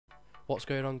What's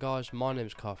going on, guys? My name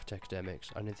is Carl for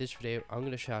Techademics, and in this video I'm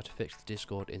going to show how to fix the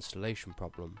Discord installation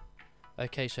problem.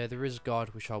 Okay, so there is a guide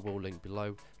which I will link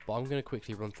below, but I'm going to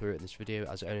quickly run through it in this video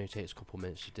as it only takes a couple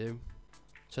minutes to do.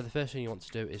 So the first thing you want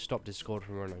to do is stop Discord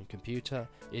from running on your computer,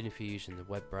 even if you're using the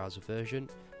web browser version.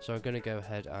 So I'm going to go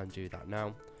ahead and do that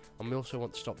now. And we also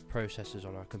want to stop the processes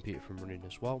on our computer from running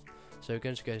as well. So we're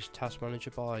going to go to Task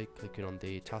Manager by clicking on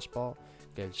the taskbar,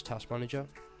 go into Task Manager.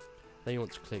 Then you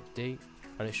want to click D,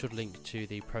 and it should link to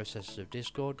the processes of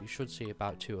Discord. You should see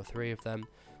about 2 or 3 of them.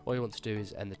 All you want to do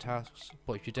is end the tasks,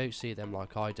 but if you don't see them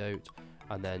like I don't,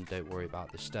 and then don't worry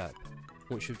about this step.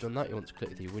 Once you've done that, you want to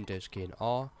click the Windows key and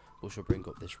R, which will bring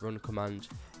up this run command,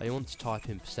 and you want to type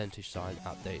in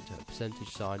 %appdata,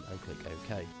 %, and click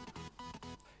OK.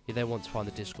 You then want to find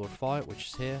the Discord file, which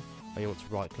is here, and you want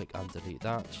to right click and delete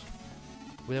that.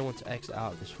 We then want to exit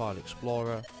out of this file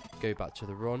explorer, go back to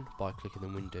the run by clicking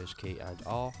the Windows key and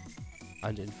R,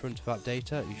 and in front of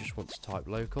appdata you just want to type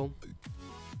local.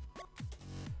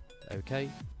 OK,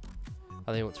 and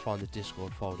then you want to find the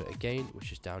Discord folder again,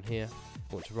 which is down here.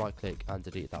 You want to right click and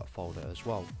delete that folder as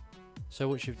well. So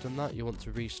once you've done that, you want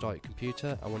to restart your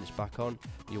computer, and when it's back on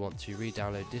you want to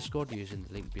re-download Discord using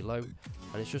the link below,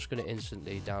 and it's just going to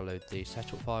instantly download the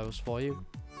setup files for you.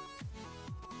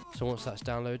 So once that's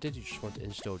downloaded, you just want to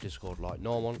install Discord like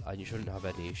normal, and you shouldn't have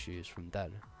any issues from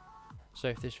then. So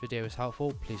if this video is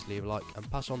helpful, please leave a like and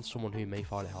pass on to someone who may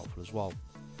find it helpful as well.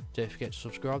 Don't forget to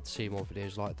subscribe to see more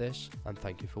videos like this, and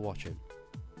thank you for watching.